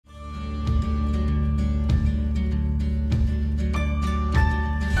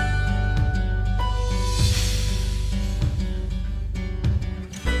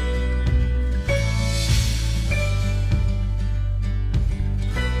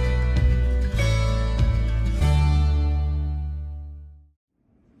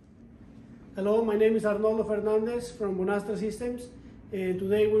Hello, my name is Arnoldo Fernandez from Bonastra Systems, and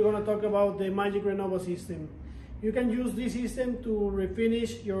today we're going to talk about the Magic Renova system. You can use this system to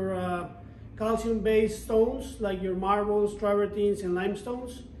refinish your calcium-based stones like your marbles, travertines, and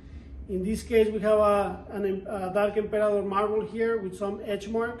limestones. In this case, we have a dark emperador marble here with some edge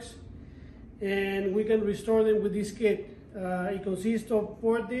marks, and we can restore them with this kit. It consists of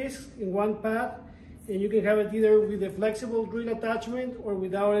 4 discs in one pad, and you can have it either with a flexible drill attachment or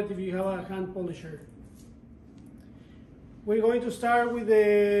without it if you have a hand polisher. We're going to start with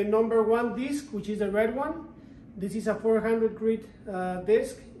the number 1 disc, which is the red one. This is a 400 grit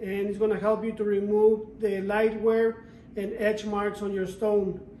disc, and it's going to help you to remove the light wear and edge marks on your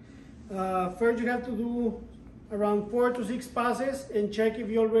stone. First, you have to do around 4 to 6 passes and check if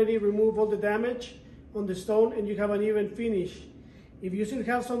you already remove all the damage on the stone and you have an even finish. If you still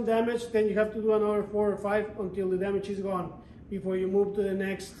have some damage, then you have to do another 4 or 5 until the damage is gone before you move to the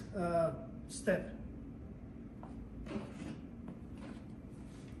next step.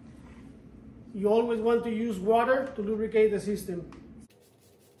 You always want to use water to lubricate the system.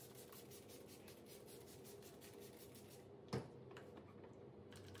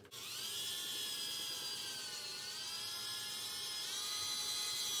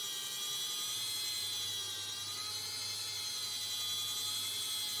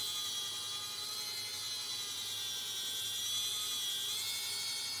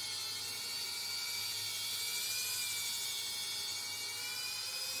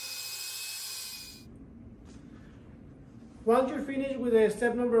 Once you're finished with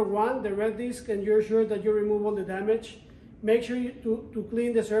step number 1, the red disc, and you're sure that you remove all the damage, make sure to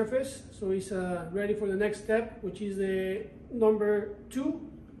clean the surface so it's ready for the next step, which is the number 2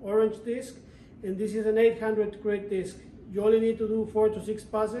 orange disc, and this is an 800 grit disc. You only need to do 4 to 6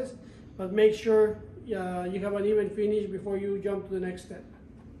 passes, but make sure you have an even finish before you jump to the next step.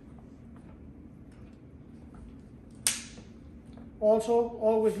 Also,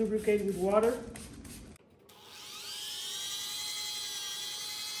 always lubricate with water.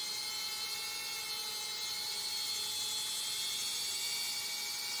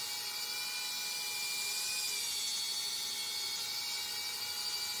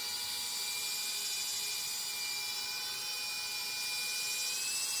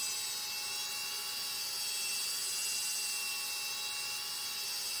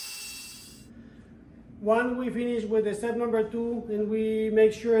 Once we finish with the step number 2 and we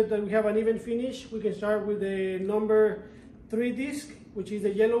make sure that we have an even finish, we can start with the number 3 disc, which is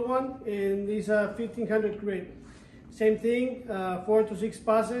the yellow one, and this is a 1500 grit. Same thing, 4 to 6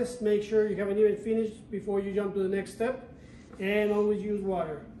 passes, make sure you have an even finish before you jump to the next step, and always use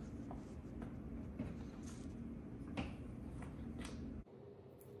water.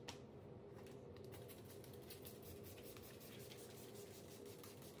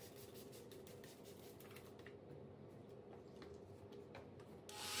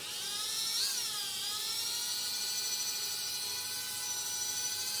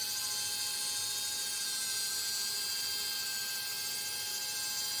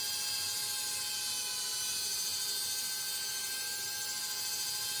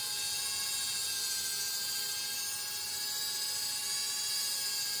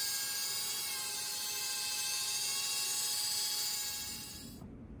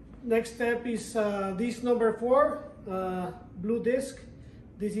 Next step is disc number 4, blue disc.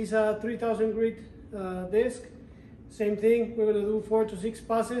 This is a 3000 grit disc. Same thing, we're going to do 4 to 6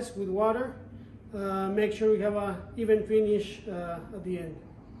 passes with water. Make sure we have an even finish at the end.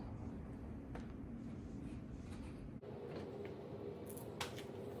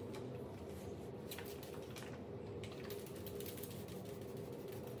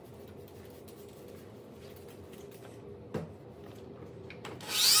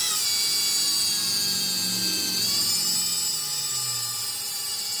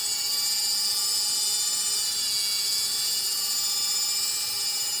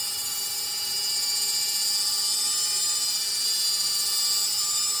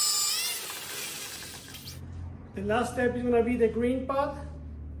 The last step is going to be the green pad.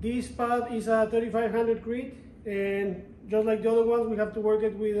 This pad is a 3500 grit, and just like the other ones, we have to work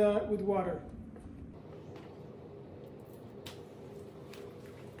it with water.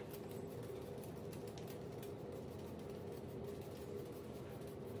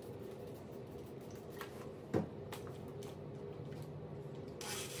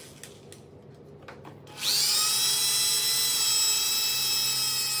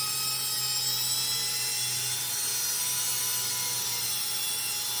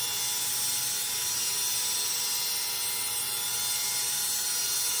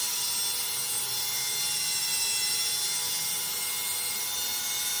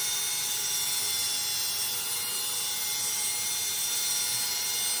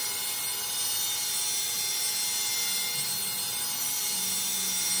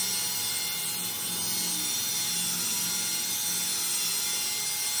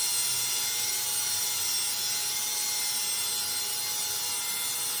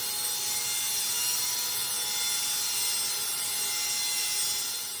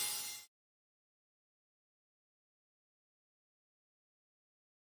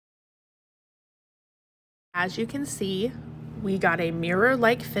 As you can see, we got a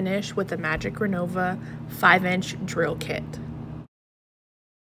mirror-like finish with the Magic Renova 5-inch drill kit.